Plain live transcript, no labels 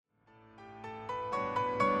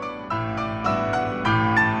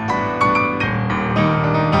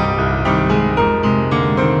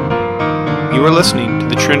You are listening to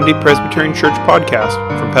the Trinity Presbyterian Church podcast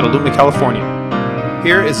from Petaluma, California.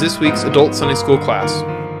 Here is this week's Adult Sunday School class.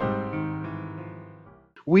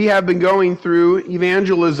 We have been going through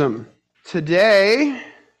Evangelism. Today, I'm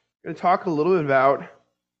going to talk a little bit about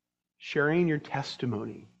sharing your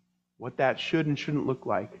testimony, what that should and shouldn't look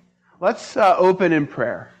like. Let's open in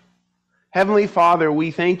prayer. Heavenly Father,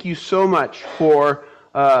 we thank you so much for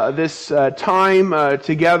this time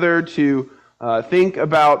together to think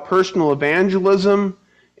about personal evangelism.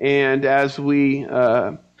 And as we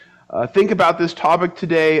think about this topic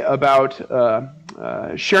today about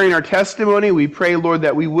sharing our testimony, we pray, Lord,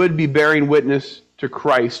 that we would be bearing witness to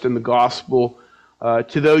Christ and the gospel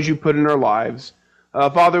to those you put in our lives.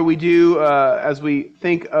 Father, we do, as we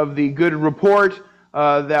think of the good report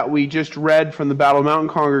that we just read from the Battle Mountain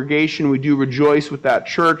congregation, we do rejoice with that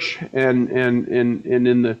church and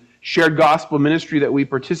in the shared gospel ministry that we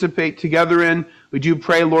participate together in. We do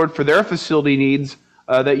pray, Lord, for their facility needs,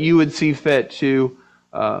 that you would see fit to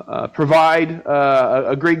provide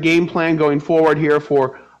a great game plan going forward here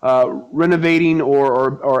for renovating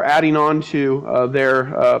or adding on to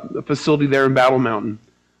their facility there in Battle Mountain.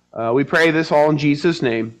 We pray this all in Jesus'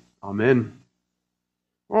 name. Amen.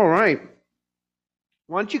 All right.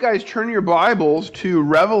 Why don't you guys turn your Bibles to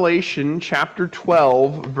Revelation chapter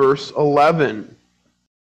 12, verse 11.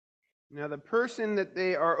 Now, the person that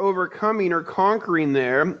they are overcoming or conquering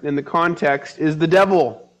there in the context is the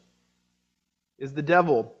devil.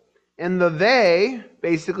 And the they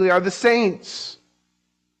basically are the saints.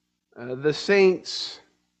 The saints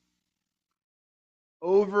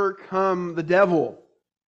overcome the devil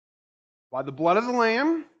by the blood of the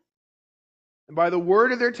Lamb and by the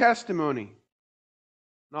word of their testimony,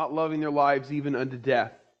 not loving their lives even unto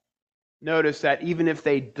death. Notice that even if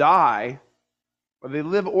they die, or they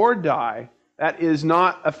live or die, that is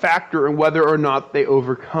not a factor in whether or not they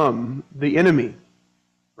overcome the enemy.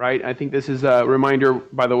 Right? I think this is a reminder,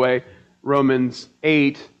 by the way, Romans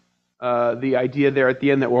 8, the idea there at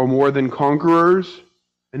the end that we're more than conquerors,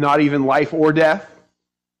 and not even life or death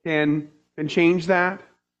can change that.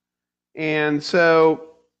 And so,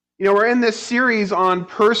 we're in this series on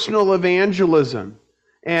personal evangelism.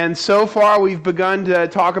 And so far, we've begun to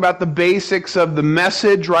talk about the basics of the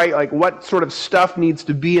message, right? Like what sort of stuff needs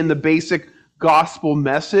to be in the basic gospel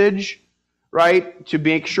message, right? To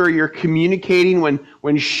make sure you're communicating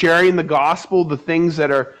when sharing the gospel, the things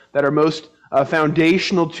that are most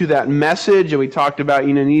foundational to that message. And we talked about,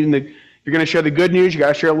 needing if you're going to share the good news, you got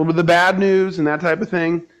to share a little bit of the bad news and that type of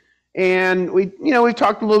thing. And we've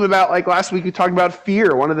talked a little bit about, like last week, we talked about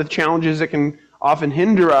fear. One of the challenges that can often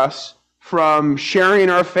hinder us from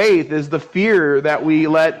sharing our faith is the fear that we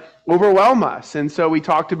let overwhelm us. And so we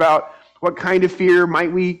talked about what kind of fear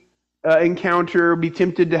might we encounter, be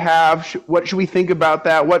tempted to have, what should we think about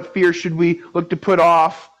that, what fear should we look to put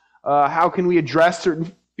off, how can we address certain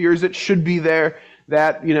fears that should be there,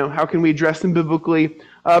 that, how can we address them biblically.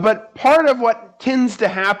 But part of what tends to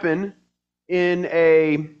happen in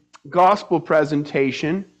a gospel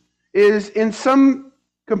presentation is in some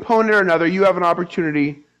component or another, you have an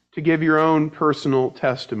opportunity to give your own personal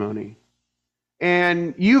testimony.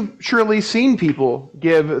 And you've surely seen people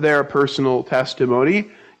give their personal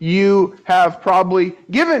testimony. You have probably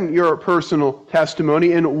given your personal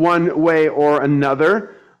testimony in one way or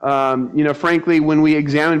another. Frankly, when we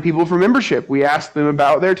examine people for membership, we ask them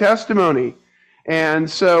about their testimony.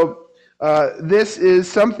 And so this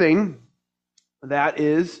is something that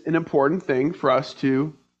is an important thing for us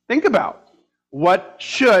to think about. What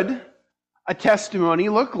should a testimony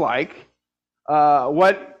look like?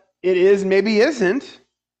 What it is maybe isn't.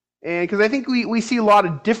 And because I think we see a lot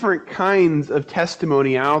of different kinds of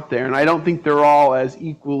testimony out there, and I don't think they're all as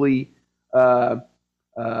equally what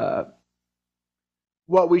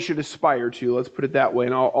we should aspire to. Let's put it that way,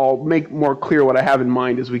 and I'll make more clear what I have in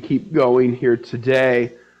mind as we keep going here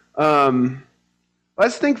today.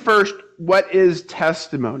 Let's think first, what is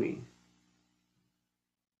testimony?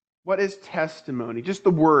 What is testimony? Just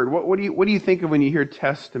the word. What do you think of when you hear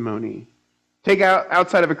testimony? Take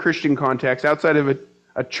outside of a Christian context, outside of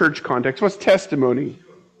a church context. What's testimony?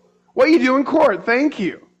 What you do in court. Thank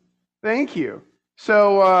you.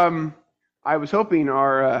 So I was hoping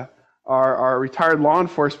our retired law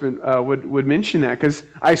enforcement would mention that, because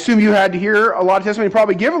I assume you had to hear a lot of testimony,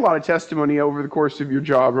 probably give a lot of testimony over the course of your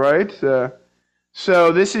job, right?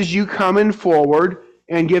 So this is you coming forward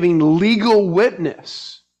and giving legal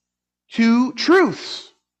witness to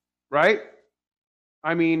truths, right?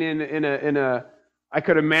 I mean, I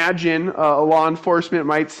could imagine a law enforcement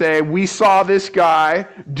might say, we saw this guy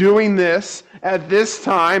doing this at this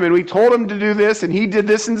time, and we told him to do this, and he did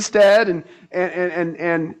this instead,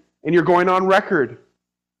 and and you're going on record,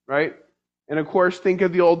 right? And of course, think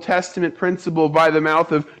of the Old Testament principle, by the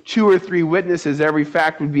mouth of 2 or 3 witnesses, every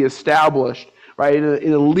fact would be established, right?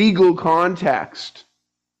 In a legal context,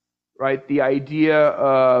 right? The idea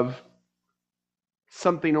of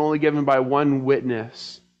something only given by one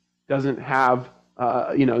witness doesn't have,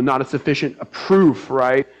 not a sufficient proof,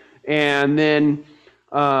 right? And then,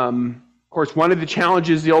 of course, one of the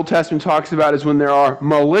challenges the Old Testament talks about is when there are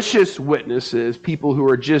malicious witnesses, people who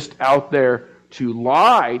are just out there to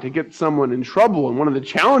lie, to get someone in trouble. And one of the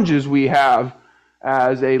challenges we have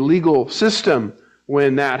as a legal system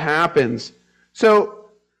when that happens. So,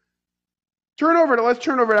 let's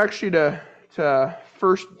turn over actually to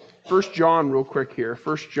First John real quick here.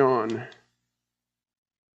 1 John.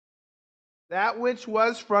 That which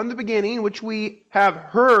was from the beginning, which we have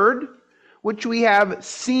heard, which we have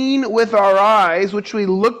seen with our eyes, which we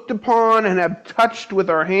looked upon and have touched with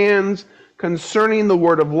our hands, concerning the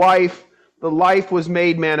word of life. The life was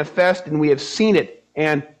made manifest, and we have seen it,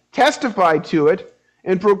 and testified to it,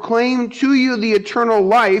 and proclaimed to you the eternal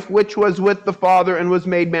life, which was with the Father, and was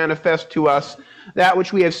made manifest to us. That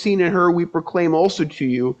which we have seen and heard we proclaim also to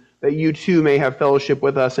you, that you too may have fellowship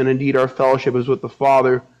with us, and indeed our fellowship is with the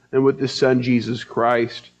Father, and with the Son, Jesus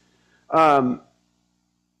Christ.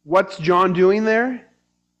 What's John doing there?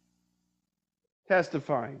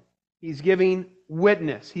 Testifying. He's giving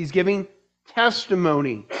witness. He's giving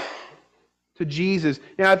testimony to Jesus.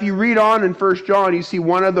 Now, if you read on in 1 John, you see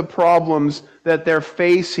one of the problems that they're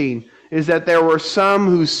facing is that there were some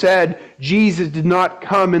who said Jesus did not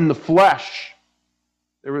come in the flesh.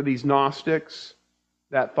 There were these Gnostics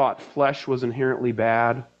that thought flesh was inherently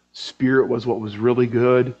bad, spirit was what was really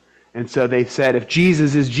good. And so they said, if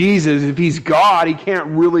Jesus is Jesus, if he's God, he can't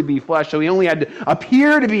really be flesh. So he only had to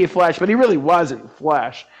appear to be flesh, but he really wasn't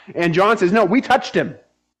flesh. And John says, no, we touched him.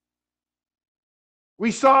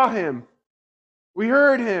 We saw him. We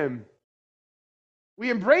heard him. We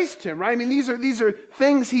embraced him, right? I mean, these are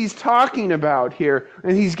things he's talking about here,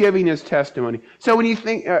 and he's giving his testimony. So when you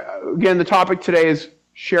think, again, the topic today is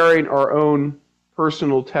sharing our own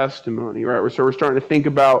personal testimony, right? So we're starting to think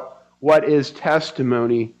about what is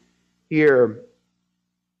testimony here.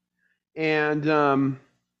 And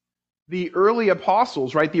the early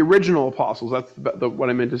apostles, right? The original apostles, that's what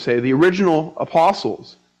I meant to say. The original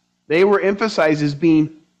apostles, they were emphasized as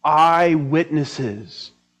being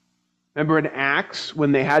eyewitnesses. Remember in Acts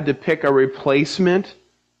when they had to pick a replacement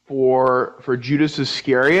for Judas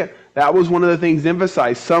Iscariot? That was one of the things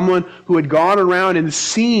emphasized. Someone who had gone around and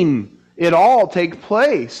seen it all take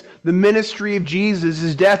place. The ministry of Jesus,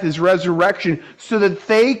 his death, his resurrection, so that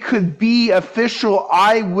they could be official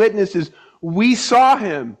eyewitnesses. We saw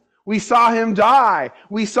him. We saw him die.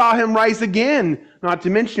 We saw him rise again. Not to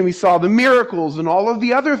mention we saw the miracles and all of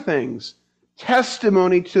the other things.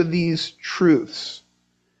 Testimony to these truths.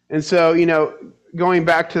 And so, going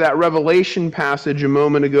back to that Revelation passage a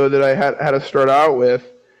moment ago that I had to start out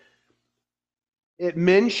with, it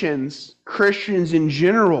mentions Christians in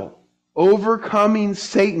general overcoming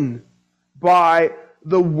Satan by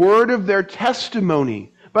the word of their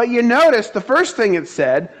testimony. But you notice the first thing it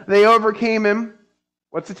said, they overcame him.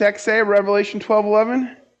 What's the text say? Revelation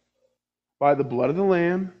 12:11? By the blood of the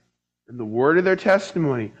Lamb and the word of their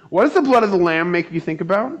testimony. What does the blood of the Lamb make you think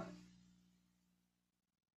about?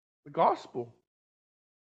 The gospel,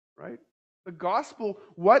 right? The gospel,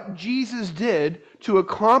 what Jesus did to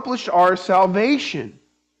accomplish our salvation.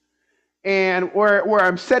 And where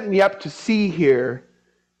I'm setting you up to see here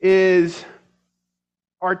is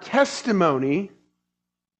our testimony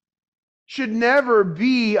should never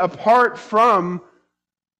be apart from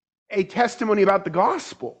a testimony about the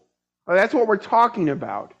gospel. That's what we're talking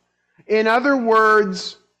about. In other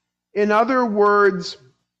words,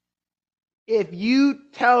 if you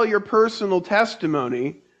tell your personal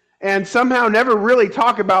testimony and somehow never really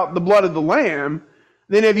talk about the blood of the Lamb,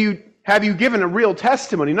 then have you given a real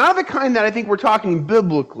testimony? Not the kind that I think we're talking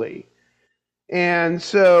biblically. And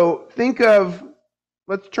so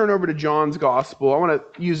let's turn over to John's Gospel. I want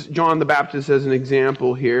to use John the Baptist as an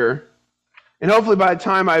example here. And hopefully by the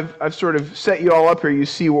time I've sort of set you all up here, you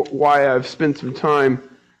see why I've spent some time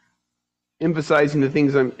emphasizing the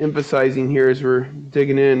things I'm emphasizing here as we're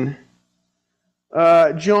digging in.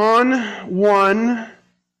 John 1,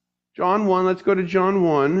 let's go to John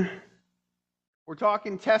 1. We're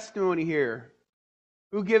talking testimony here.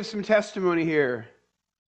 Who gives some testimony here?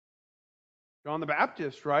 John the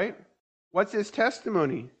Baptist, right? What's his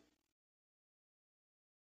testimony?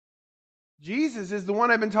 Jesus is the one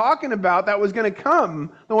I've been talking about that was going to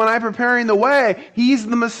come, the one I'm preparing the way. He's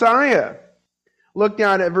the Messiah. Look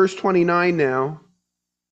down at verse 29 now.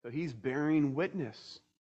 So he's bearing witness.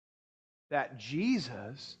 that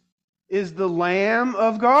Jesus is the Lamb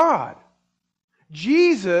of God.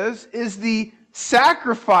 Jesus is the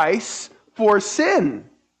sacrifice for sin.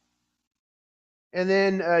 And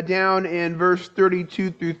then down in verse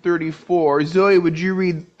 32 through 34, Zoe, would you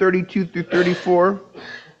read 32 through 34?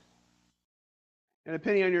 And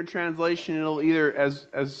depending on your translation, it'll either, as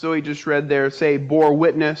Zoe just read there, say bore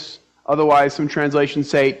witness. Otherwise, some translations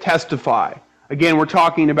say testify. Again, we're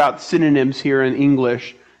talking about synonyms here in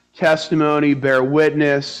English. Testimony, bear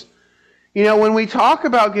witness. You know, when we talk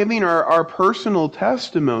about giving our personal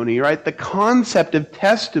testimony, right, the concept of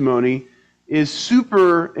testimony is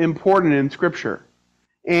super important in Scripture.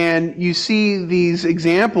 And you see these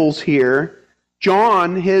examples here.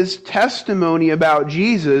 John, his testimony about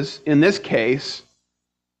Jesus, in this case,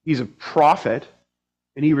 he's a prophet,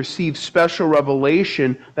 and he received special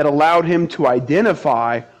revelation that allowed him to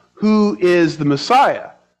identify who is the Messiah.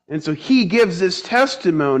 And so he gives this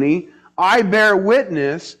testimony, I bear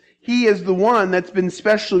witness, he is the one that's been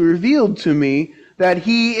specially revealed to me, that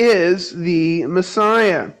he is the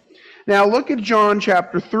Messiah. Now look at John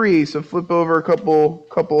chapter 3, so flip over a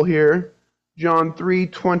couple here. John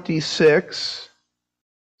 3:26.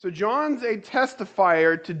 So John's a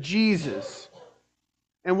testifier to Jesus.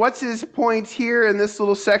 And what's his point here in this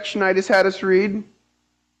little section I just had us read?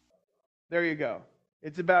 There you go.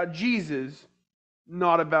 It's about Jesus,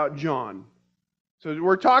 not about John. So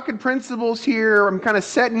we're talking principles here. I'm kind of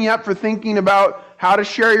setting you up for thinking about how to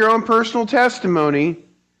share your own personal testimony.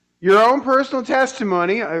 Your own personal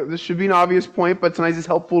testimony, this should be an obvious point, but sometimes it's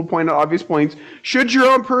helpful to point out obvious points. Should your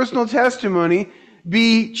own personal testimony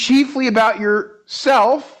be chiefly about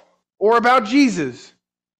yourself or about Jesus?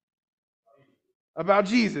 About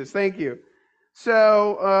Jesus, thank you.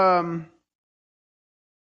 So,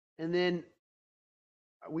 and then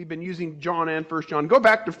we've been using John and 1 John. Go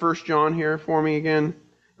back to 1 John here for me again.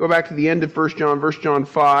 Go back to the end of 1 John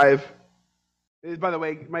 5. By the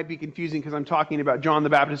way, it might be confusing because I'm talking about John the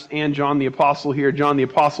Baptist and John the Apostle here. John the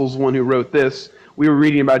Apostle is the one who wrote this. We were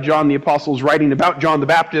reading about John the Apostle's writing about John the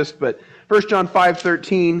Baptist, but 1 John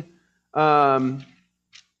 5:13,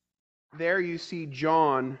 there you see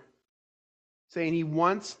John saying he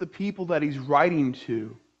wants the people that he's writing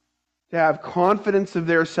to have confidence of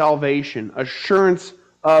their salvation, assurance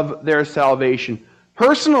of their salvation.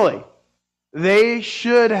 Personally, they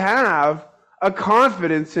should have a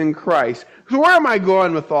confidence in Christ. So where am I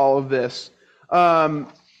going with all of this? A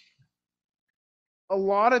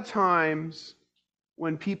lot of times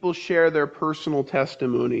when people share their personal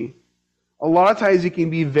testimony, a lot of times it can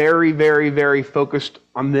be very, very, very focused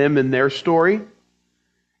on them and their story.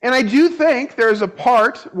 And I do think there's a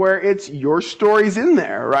part where it's your story's in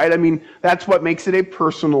there, right? I mean, that's what makes it a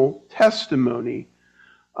personal testimony.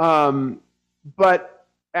 But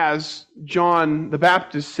as John the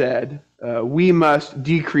Baptist said, we must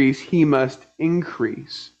decrease, he must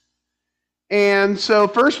increase. And so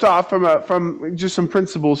first off, from just some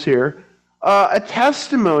principles here, a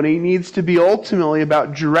testimony needs to be ultimately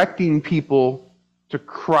about directing people to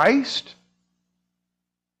Christ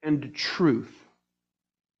and to truth,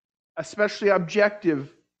 especially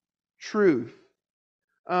objective truth.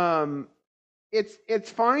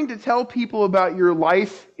 It's fine to tell people about your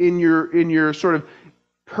life in your sort of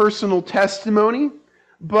personal testimony,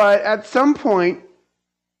 but at some point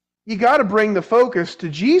you got to bring the focus to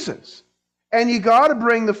Jesus, and you got to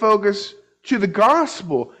bring the focus to the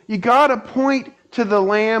gospel. You got to point to the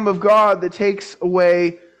Lamb of God that takes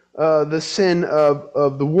away the sin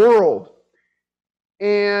of the world.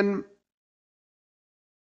 And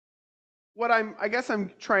what I guess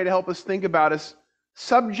I'm trying to help us think about is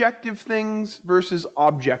subjective things versus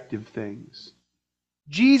objective things.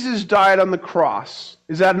 Jesus died on the cross.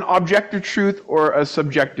 Is that an objective truth or a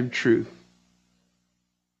subjective truth?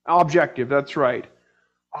 Objective, that's right.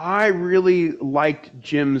 I really liked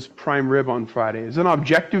Jim's prime rib on Friday. Is it an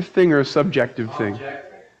objective thing or a subjective thing?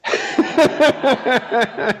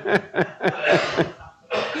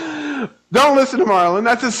 Don't listen to Marlon.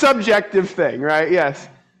 That's a subjective thing, right? Yes.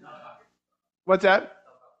 What's that?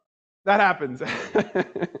 That happens.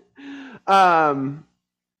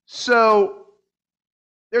 So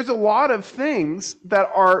there's a lot of things that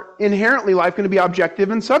are inherently life going to be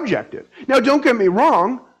objective and subjective. Now, don't get me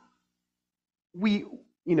wrong.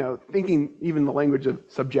 Thinking even the language of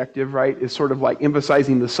subjective, right, is sort of like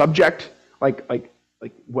emphasizing the subject, like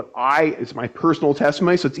what is my personal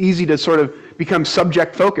testimony. So it's easy to sort of become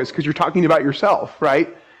subject focused because you're talking about yourself,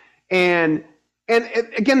 right? And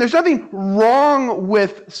again, there's nothing wrong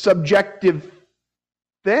with subjective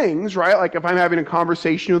things, right? Like if I'm having a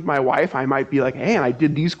conversation with my wife, I might be like, hey, I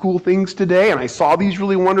did these cool things today, and I saw these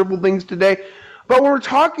really wonderful things today. But when we're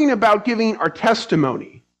talking about giving our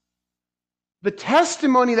testimony, the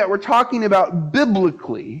testimony that we're talking about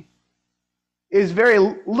biblically is very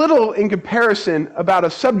little in comparison about a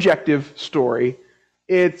subjective story.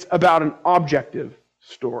 It's about an objective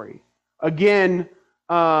story. Again,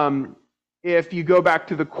 if you go back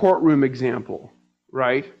to the courtroom example,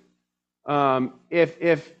 right?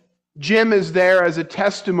 If Jim is there as a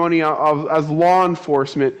testimony as law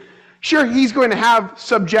enforcement, sure, he's going to have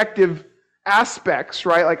subjective aspects,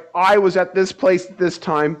 right? Like, I was at this place at this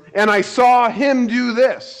time, and I saw him do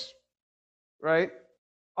this, right?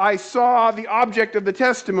 I saw the object of the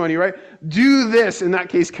testimony, right? Do this, in that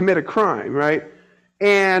case, commit a crime, right?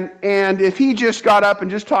 And if he just got up and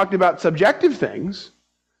just talked about subjective things,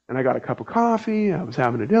 and I got a cup of coffee, I was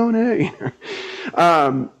having a donut,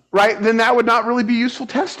 right? Then that would not really be useful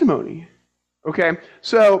testimony. Okay?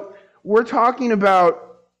 So we're talking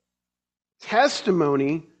about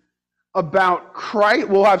testimony about Christ.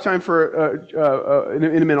 We'll have time for, in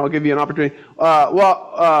a minute, I'll give you an opportunity.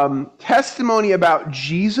 Testimony about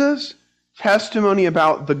Jesus, testimony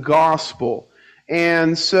about the gospel.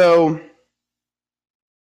 And so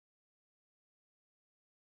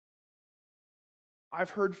I've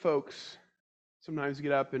heard folks sometimes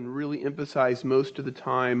get up and really emphasize most of the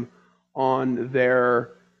time on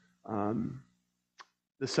their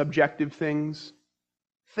the subjective things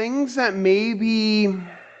that maybe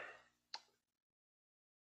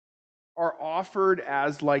are offered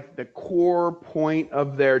as like the core point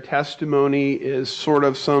of their testimony is sort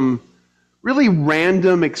of some really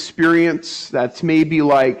random experience that's maybe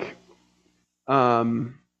like not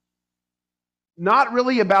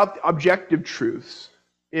really about objective truths.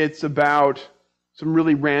 It's about some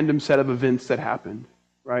really random set of events that happened,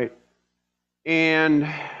 right? And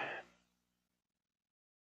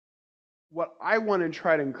what I want to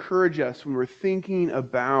try to encourage us when we're thinking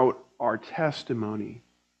about our testimony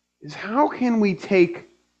is, how can we take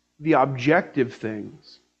the objective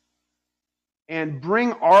things and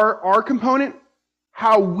bring our component,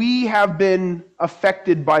 how we have been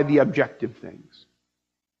affected by the objective things.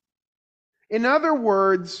 In other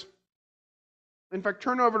words, in fact,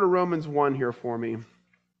 turn over to Romans 1 here for me.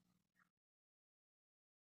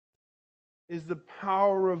 Is the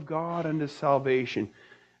power of God unto salvation.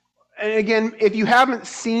 And again, if you haven't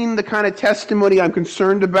seen the kind of testimony I'm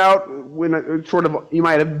concerned about, when sort of you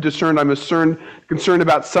might have discerned I'm concerned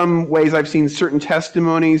about some ways I've seen certain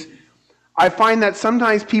testimonies, I find that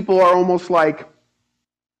sometimes people are almost like,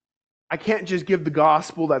 I can't just give the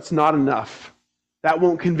gospel, that's not enough. That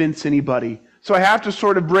won't convince anybody. So I have to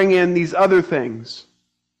sort of bring in these other things.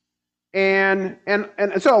 And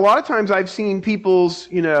so a lot of times I've seen people's,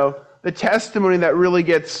 the testimony that really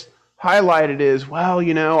gets highlighted is, well,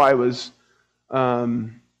 I was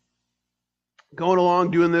going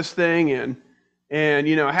along doing this thing and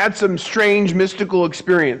I had some strange mystical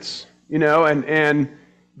experience, and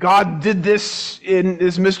God did this in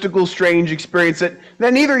this mystical strange experience that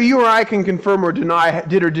neither you or I can confirm or deny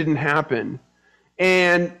did or didn't happen.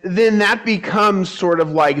 And then that becomes sort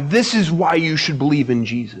of like, this is why you should believe in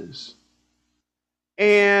Jesus.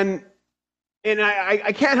 And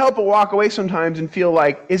I can't help but walk away sometimes and feel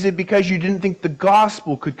like, is it because you didn't think the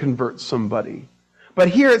gospel could convert somebody? But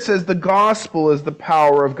here it says the gospel is the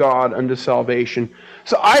power of God unto salvation.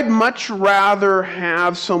 So I'd much rather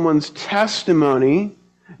have someone's testimony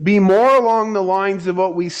be more along the lines of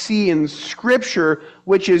what we see in Scripture,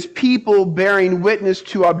 which is people bearing witness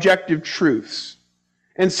to objective truths.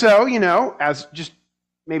 And so, as just,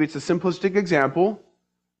 maybe it's a simplistic example,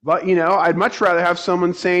 but, I'd much rather have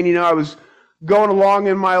someone saying, I was going along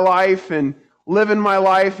in my life and living my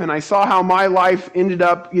life, and I saw how my life ended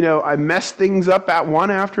up, I messed things up at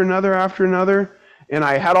one after another, and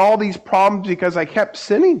I had all these problems because I kept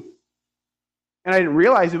sinning. And I didn't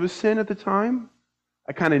realize it was sin at the time.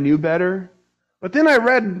 I kind of knew better. But then I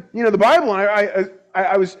read, the Bible, and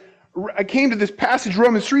I came to this passage,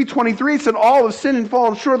 Romans 3:23, it said, all have sinned and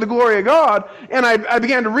fallen short of the glory of God. And I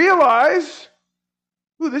began to realize,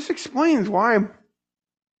 this explains why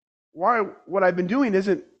what I've been doing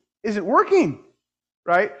isn't working,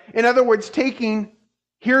 right? In other words,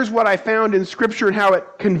 here's what I found in Scripture and how it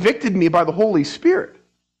convicted me by the Holy Spirit.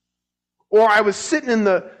 Or I was sitting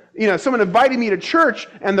in someone invited me to church,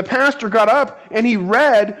 and the pastor got up and he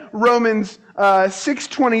read Romans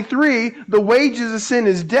 6:23, the wages of sin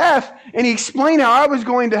is death, and he explained how I was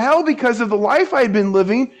going to hell because of the life I had been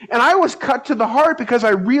living, and I was cut to the heart because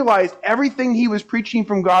I realized everything he was preaching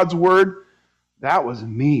from God's Word, that was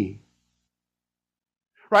me.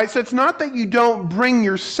 Right? So it's not that you don't bring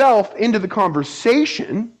yourself into the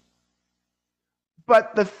conversation,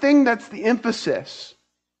 but the thing that's the emphasis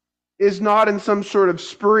is not in some sort of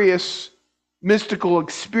spurious mystical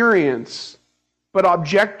experience, but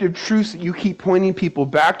objective truths that you keep pointing people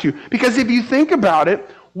back to. Because if you think about it,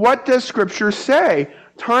 what does Scripture say?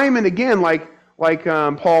 Time and again, like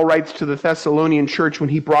Paul writes to the Thessalonian church when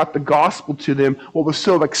he brought the gospel to them, what was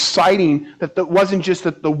so exciting that it wasn't just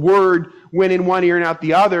that the word went in one ear and out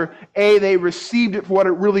the other. They received it for what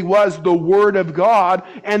it really was, the Word of God,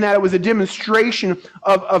 and that it was a demonstration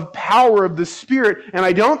of power of the Spirit. And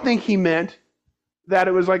I don't think he meant that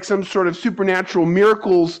it was like some sort of supernatural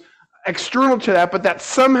miracles external to that, but that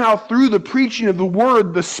somehow through the preaching of the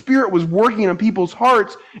Word, the Spirit was working on people's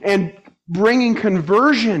hearts and bringing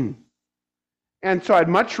conversion. And so I'd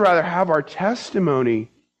much rather have our testimony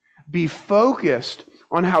be focused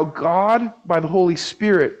on how God, by the Holy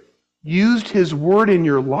Spirit, used His Word in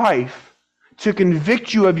your life to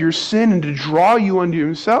convict you of your sin and to draw you unto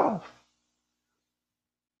Himself.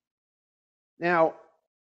 Now,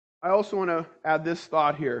 I also want to add this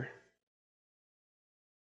thought here.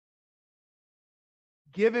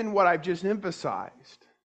 Given what I've just emphasized,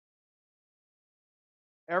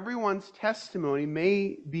 everyone's testimony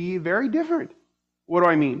may be very different. What do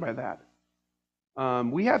I mean by that?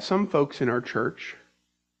 We have some folks in our church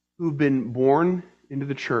who've been born into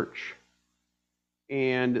the church,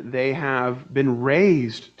 and they have been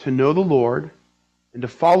raised to know the Lord and to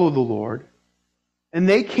follow the Lord, and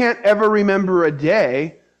they can't ever remember a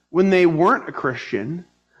day when they weren't a Christian.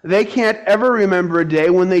 They can't ever remember a day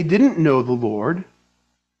when they didn't know the Lord.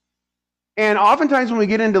 And oftentimes when we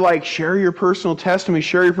get into like share your personal testimony,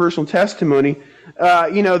 the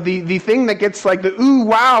thing that gets like the ooh,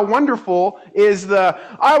 wow, wonderful is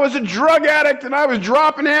I was a drug addict and I was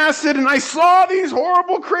dropping acid and I saw these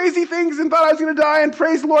horrible, crazy things and thought I was going to die, and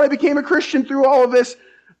praise the Lord, I became a Christian through all of this.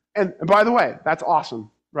 And by the way, that's awesome,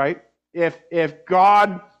 right? If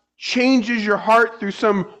God changes your heart through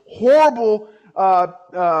some horrible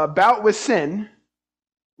bout with sin,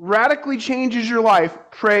 radically changes your life,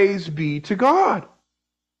 praise be to God.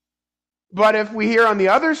 But if we hear on the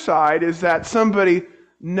other side is that somebody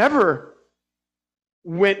never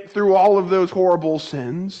went through all of those horrible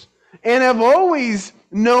sins and have always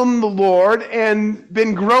known the Lord and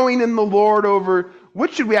been growing in the Lord over,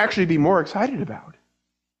 what should we actually be more excited about?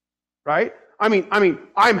 Right? I mean,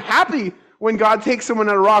 I'm happy when God takes someone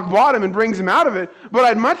at a rock bottom and brings them out of it, but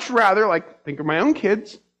I'd much rather, like, think of my own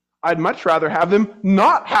kids, I'd much rather have them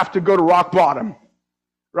not have to go to rock bottom,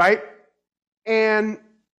 right? And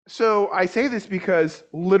so I say this because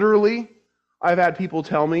literally I've had people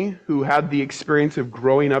tell me who had the experience of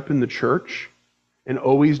growing up in the church and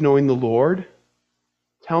always knowing the Lord,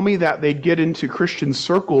 tell me that they'd get into Christian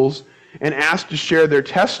circles and ask to share their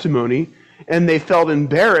testimony, and they felt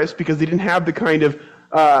embarrassed because they didn't have the kind of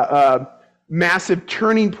massive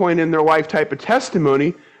turning point in their life type of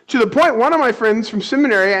testimony. To the point, one of my friends from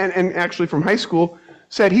seminary and actually from high school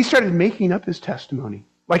said he started making up his testimony.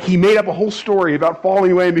 Like he made up a whole story about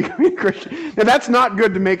falling away and becoming a Christian. Now that's not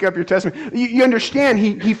good to make up your testimony. You understand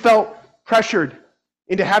he felt pressured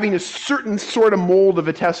into having a certain sort of mold of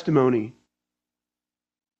a testimony.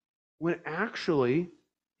 When actually,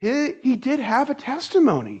 he did have a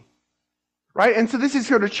testimony. Right? And so this is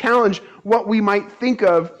sort of challenge what we might think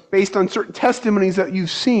of based on certain testimonies that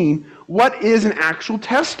you've seen. What is an actual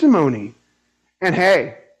testimony? And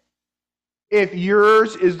hey, if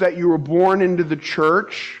yours is that you were born into the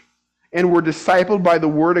church and were discipled by the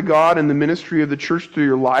Word of God and the ministry of the church through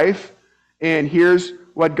your life, and here's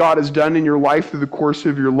what God has done in your life through the course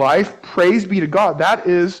of your life, praise be to God. That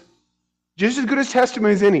is just as good as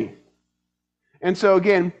testimony as any. And so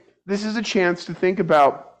again, this is a chance to think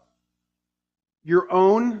about your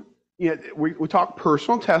own, we talk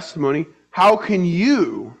personal testimony. How can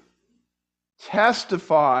you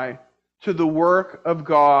testify to the work of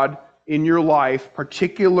God in your life,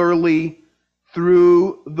 particularly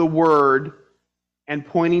through the Word and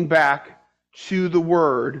pointing back to the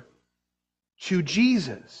Word, to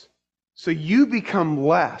Jesus? So you become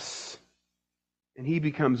less and He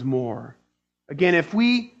becomes more. Again, if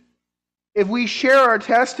we share our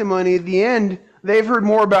testimony at the end, they've heard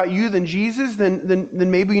more about you than Jesus, then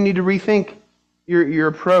maybe you need to rethink your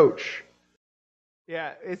approach.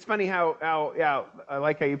 Yeah, it's funny how I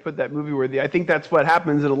like how you put that movie where I think that's what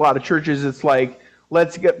happens in a lot of churches. It's like,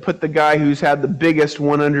 let's put the guy who's had the biggest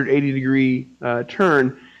 180-degree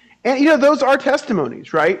turn. And, those are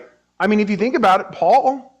testimonies, right? I mean, if you think about it,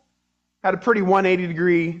 Paul had a pretty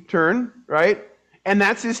 180-degree turn, right? And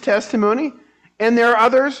that's his testimony. And there are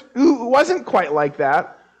others who wasn't quite like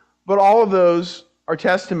that. But all of those are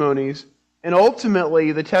testimonies, and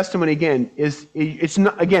ultimately the testimony again is it's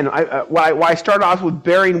not, again why I start off with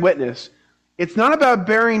bearing witness. it's not about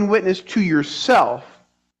bearing witness to yourself.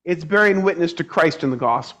 It's bearing witness to Christ and the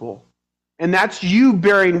gospel. And that's you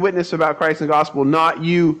bearing witness about Christ and the gospel, not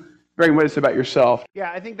you bearing witness about yourself.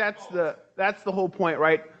 Yeah, I think that's the whole point,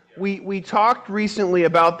 right? We talked recently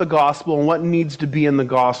about the gospel and what needs to be in the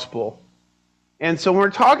gospel. And so when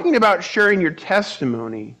we're talking about sharing your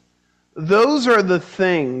testimony, those are the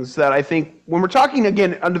things that I think, when we're talking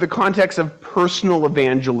again under the context of personal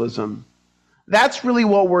evangelism, that's really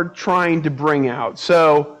what we're trying to bring out.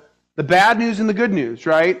 So the bad news and the good news,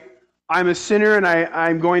 right? I'm a sinner and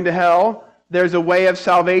I'm going to hell. There's a way of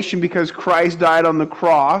salvation because Christ died on the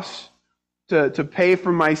cross to pay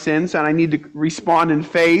for my sins, and I need to respond in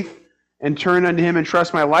faith and turn unto Him and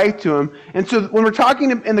trust my life to Him. And so when we're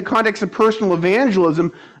talking in the context of personal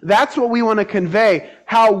evangelism, that's what we want to convey,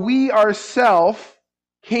 how we ourselves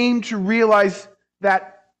came to realize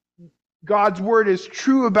that God's Word is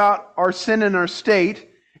true about our sin and our state,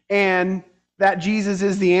 and that Jesus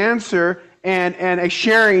is the answer, and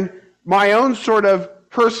sharing my own sort of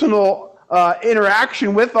personal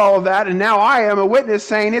interaction with all of that, and now I am a witness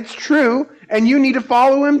saying it's true, and you need to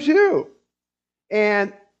follow Him too.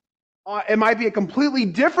 And it might be a completely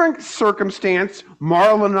different circumstance.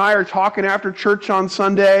 Marlon and I are talking after church on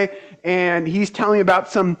Sunday, and he's telling me about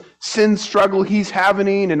some sin struggle he's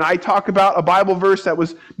having, and I talk about a Bible verse that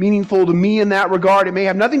was meaningful to me in that regard. It may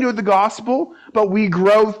have nothing to do with the gospel, but we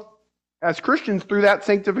grow as Christians through that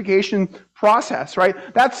sanctification process, right?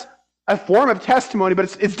 That's a form of testimony, but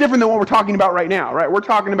it's different than what we're talking about right now, right? We're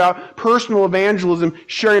talking about personal evangelism,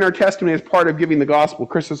 sharing our testimony as part of giving the gospel.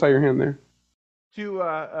 Chris, I saw your hand there. Two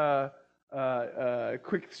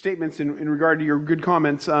quick statements in regard to your good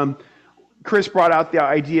comments. Chris brought out the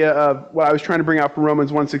idea of what I was trying to bring out from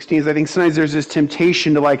Romans 1:16 is I think sometimes there's this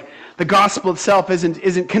temptation to like the gospel itself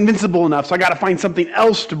isn't convincible enough, so I got to find something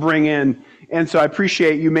else to bring in. And so I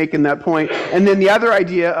appreciate you making that point. And then the other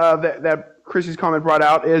idea that Chris's comment brought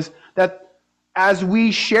out is that as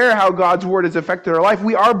we share how God's Word has affected our life,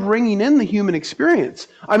 we are bringing in the human experience.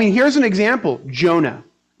 I mean, here's an example. Jonah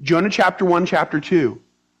chapter 1, chapter 2,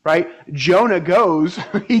 right? Jonah goes,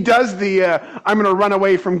 he does the I'm going to run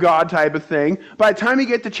away from God type of thing. By the time you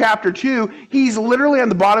get to chapter 2, he's literally on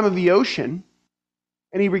the bottom of the ocean,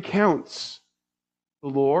 and he recounts the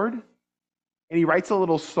Lord, and he writes a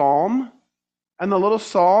little psalm, and the little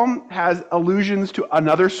psalm has allusions to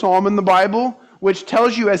another psalm in the Bible, which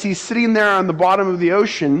tells you as he's sitting there on the bottom of the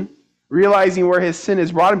ocean, realizing where his sin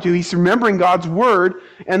has brought him to, he's remembering God's Word,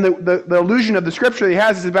 and the allusion of the scripture that he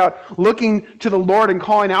has is about looking to the Lord and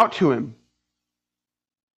calling out to Him.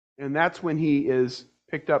 And that's when he is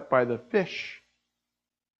picked up by the fish.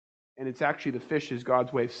 And it's actually the fish is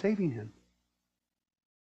God's way of saving him.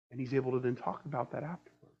 And he's able to then talk about that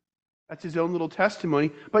afterward. That's his own little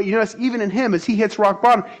testimony. But you notice, even in him, as he hits rock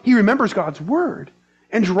bottom, he remembers God's Word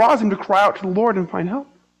and draws him to cry out to the Lord and find help.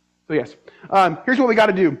 So yes, here's what we got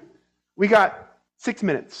to do. We got 6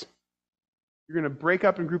 minutes. You're going to break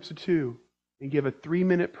up in groups of 2 and give a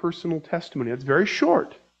 3-minute personal testimony. That's very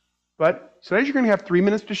short. But sometimes you're going to have 3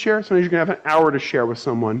 minutes to share. Sometimes you're going to have an hour to share with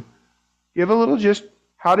someone. Give a little just,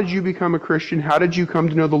 how did you become a Christian? How did you come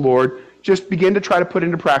to know the Lord? Just begin to try to put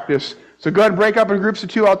into practice. So go ahead and break up in groups of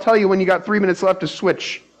 2. I'll tell you when you got 3 minutes left to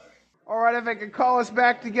switch. All right, if I could call us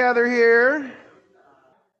back together here.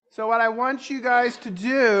 So what I want you guys to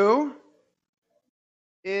do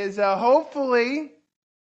is hopefully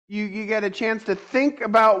you get a chance to think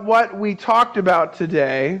about what we talked about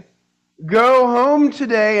today. Go home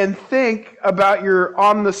today and think about your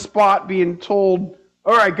on the spot being told,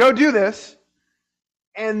 all right, go do this.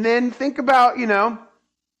 And then think about,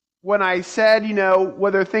 when I said,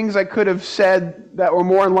 were there things I could have said that were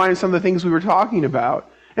more in line with some of the things we were talking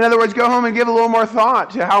about. In other words, go home and give a little more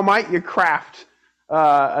thought to how might you craft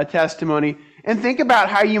a testimony, and think about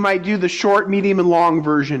how you might do the short, medium, and long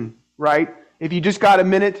version, right? If you just got a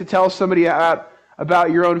minute to tell somebody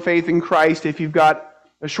about your own faith in Christ, if you've got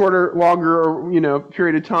a shorter, longer,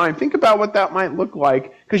 period of time, think about what that might look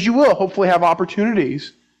like, because you will hopefully have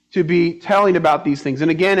opportunities to be telling about these things.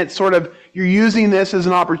 And again, it's sort of, you're using this as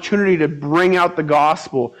an opportunity to bring out the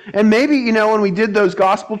gospel. And maybe, when we did those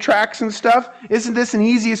gospel tracts and stuff, isn't this an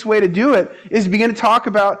easiest way to do it? Is begin to talk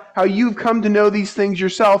about how you've come to know these things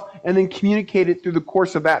yourself and then communicate it through the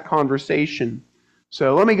course of that conversation.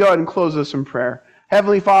 So let me go ahead and close this in prayer.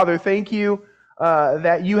 Heavenly Father, thank you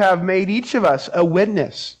that you have made each of us a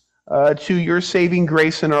witness to your saving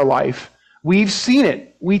grace in our life. We've seen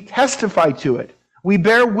it. We testify to it. We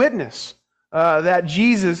bear witness that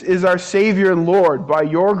Jesus is our Savior and Lord by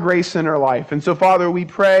your grace in our life. And so, Father, we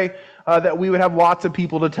pray that we would have lots of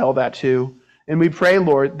people to tell that to. And we pray,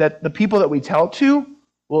 Lord, that the people that we tell it to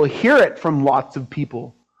will hear it from lots of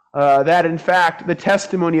people. That, in fact, the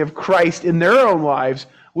testimony of Christ in their own lives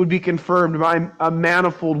would be confirmed by a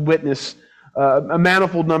manifold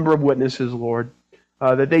number of witnesses, Lord,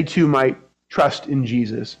 that they too might trust in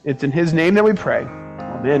Jesus. It's in His name that we pray.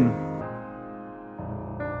 Amen.